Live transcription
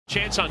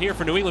Chance on here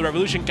for New England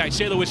Revolution.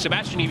 Caicedo with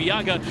Sebastian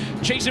Iviaga.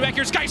 Chasing back,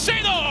 here's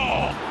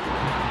Caicedo!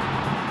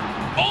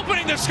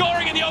 Opening the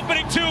scoring in the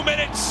opening 2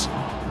 minutes.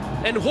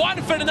 And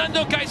Juan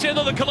Fernando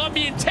Caicedo, the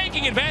Colombian,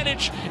 taking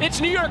advantage. It's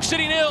New York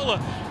City 0,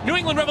 New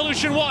England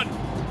Revolution 1.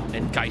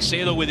 And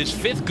Caicedo with his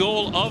 5th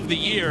goal of the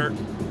year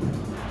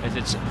as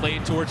it's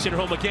played towards center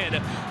home again.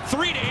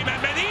 3-name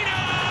at Medina!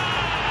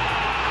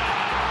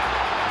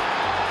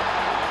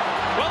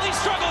 Well, he's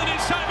struggling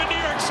his time in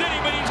New York City,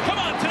 but he's come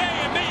on today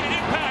and made an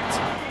impact.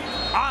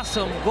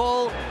 Awesome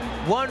goal,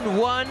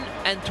 1-1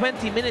 and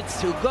 20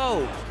 minutes to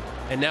go.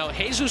 And now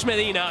Jesus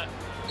Medina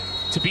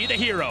to be the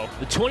hero.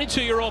 The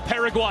 22-year-old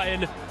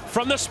Paraguayan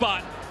from the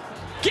spot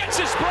gets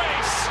his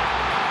brace.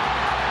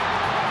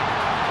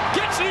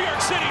 Gets New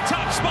York City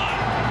top spot.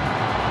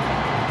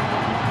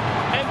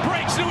 And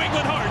breaks New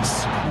England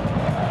hearts.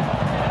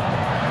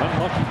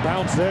 Unlucky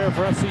bounce there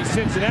for FC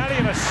Cincinnati,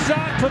 and a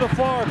shot to the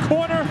far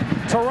corner.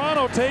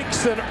 Toronto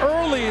takes an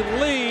early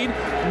lead.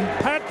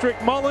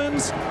 Patrick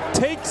Mullins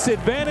takes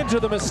advantage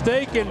of the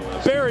mistake and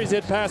buries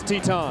it past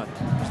Teton.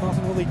 There's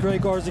nothing really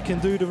Greg Garza can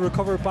do to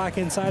recover back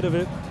inside of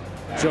it.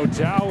 Joe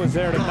Zhao is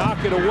there to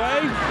knock it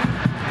away.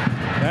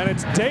 And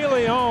it's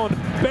DeLeon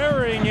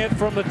burying it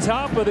from the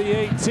top of the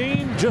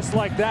 18. Just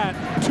like that,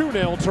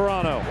 2-0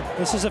 Toronto.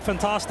 This is a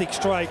fantastic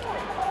strike.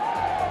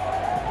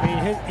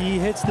 He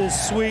hits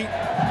this sweep,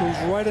 goes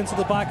right into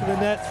the back of the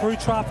net, through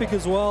traffic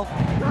as well.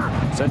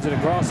 Sends it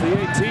across the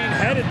 18,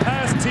 headed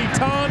past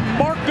Teton.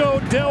 Marco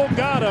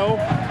Delgado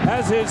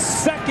has his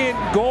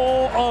 2nd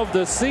goal of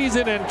the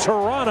season, and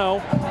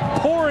Toronto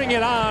pouring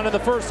it on in the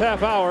first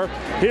half hour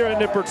here at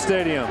Nippert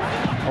Stadium.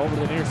 Over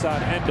to the near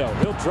side, Endo.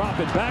 He'll drop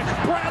it back.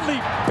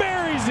 Bradley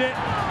buries it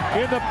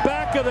in the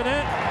back of the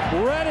net.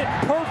 Read it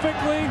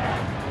perfectly.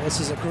 This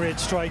is a great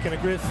strike and a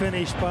great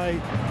finish by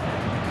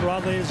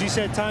Bradley. As you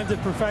said, timed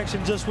at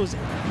perfection, just was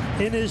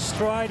in his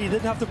stride. He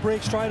didn't have to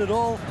break stride at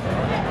all.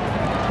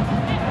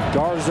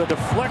 Garza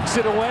deflects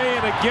it away,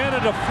 and again a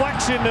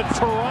deflection to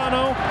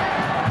Toronto.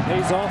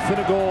 Pays off in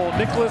a goal.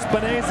 Nicolas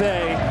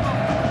Beneze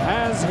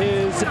has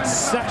his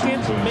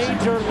 2nd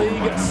Major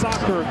League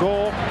Soccer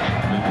goal.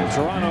 And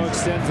Toronto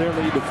extends their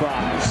lead to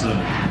 5.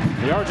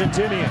 The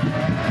Argentinian,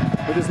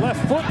 with his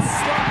left foot,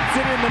 slots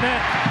it in the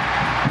net.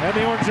 And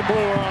the orange and blue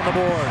are on the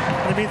board.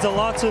 It means a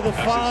lot to the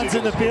fans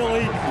in the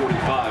Billy.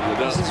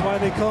 This is why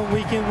they come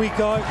week in, week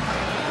out.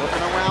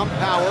 Looking around,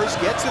 Powers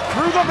gets it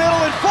through the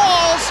middle and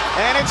falls,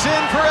 and it's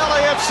in for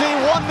LAFC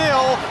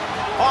 1-0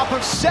 off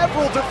of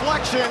several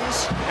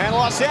deflections. And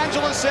Los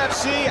Angeles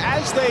FC,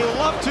 as they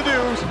love to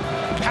do,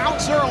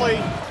 pounce early.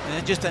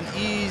 And just an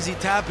easy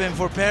tap in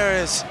for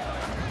Perez.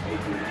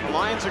 The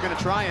Lions are going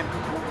to try and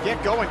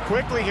get going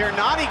quickly here.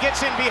 Nani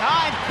gets in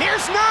behind.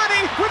 Here's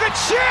Nani with a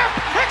chip.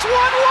 It's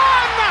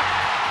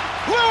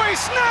 1-1.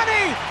 Luis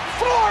Nani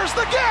floors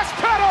the gas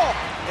pedal.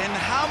 And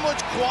how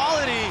much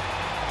quality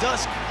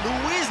does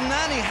Luis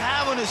Nani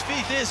have on his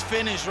feet? This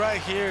finish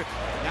right here.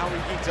 Now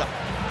Higuita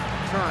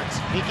turns.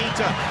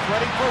 Higuita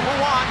ready for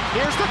Juan.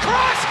 Here's the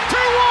cross.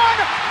 2-1.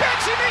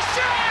 Benji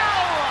Michel.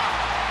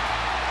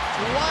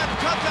 Juan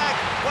cutback.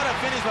 What a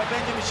finish by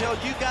Benji Michel.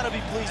 You got to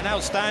be pleased. An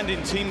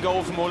outstanding team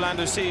goal from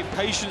Orlando City.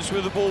 Patience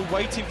with the ball,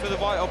 waiting for the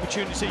right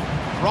opportunity.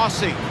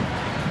 Rossi.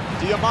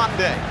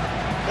 Diamande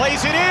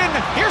plays it in.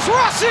 Here's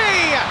Rossi.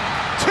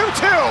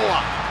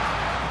 2-2.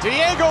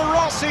 Diego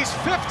Rossi's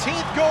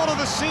 15th goal of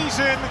the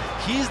season.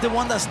 He's the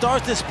one that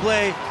starts this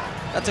play.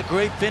 That's a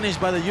great finish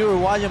by the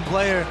Uruguayan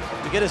player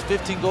to get his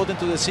 15th goal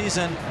into the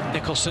season.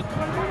 Nicholson,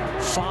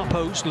 far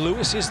post,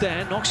 Lewis is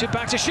there, knocks it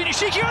back to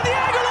Shinyashiki on the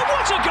angle, and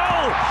what a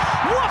goal!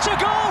 What a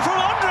goal from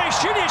Andre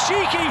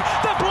Shinyashiki!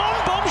 The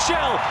blonde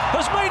bombshell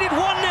has made it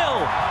 1-0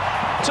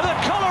 to the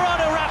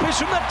Colorado Rapids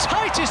from the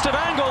tightest of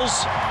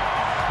angles.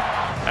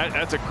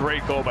 That's a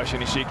great goal by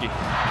Shinyashiki.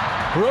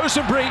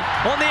 Rosenbry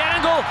on the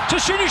angle to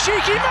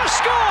Shinyashiki, must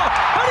score,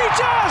 and he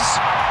does!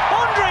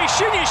 Andre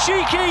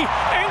Shinyashiki,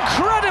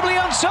 incredibly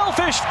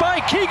unselfish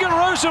by Keegan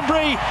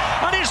Rosenbry,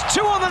 and it's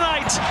 2 on the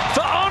night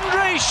for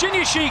Andre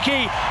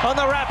Shinyashiki, and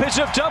the Rapids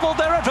have doubled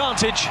their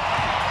advantage.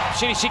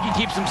 Shinyashiki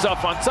keeps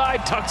himself on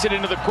side, tucks it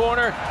into the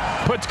corner,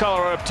 puts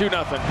Colorado up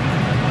 2-0.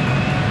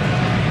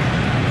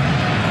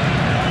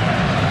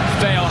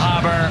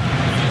 Feilhaber,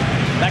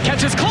 that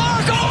catches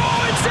Clark,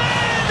 oh, it's in!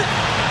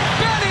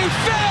 Benny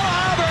Feilhaber!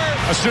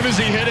 As soon as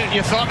he hit it,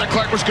 you thought that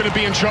Clark was going to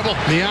be in trouble.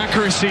 The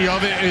accuracy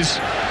of it is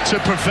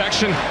to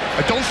perfection.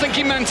 I don't think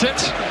he meant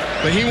it,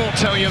 but he won't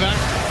tell you that.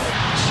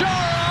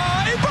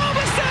 Shara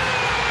Robinson!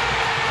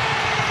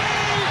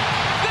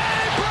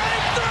 They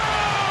break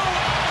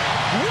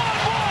through!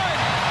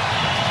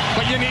 1-1!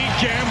 But you need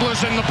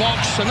gamblers in the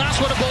box, and that's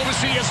what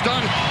Abovasi has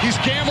done.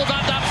 He's gambled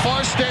at that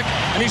far stick,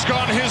 and he's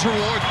gotten his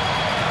reward.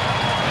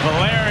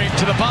 Valeri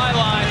to the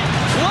byline,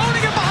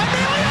 floating it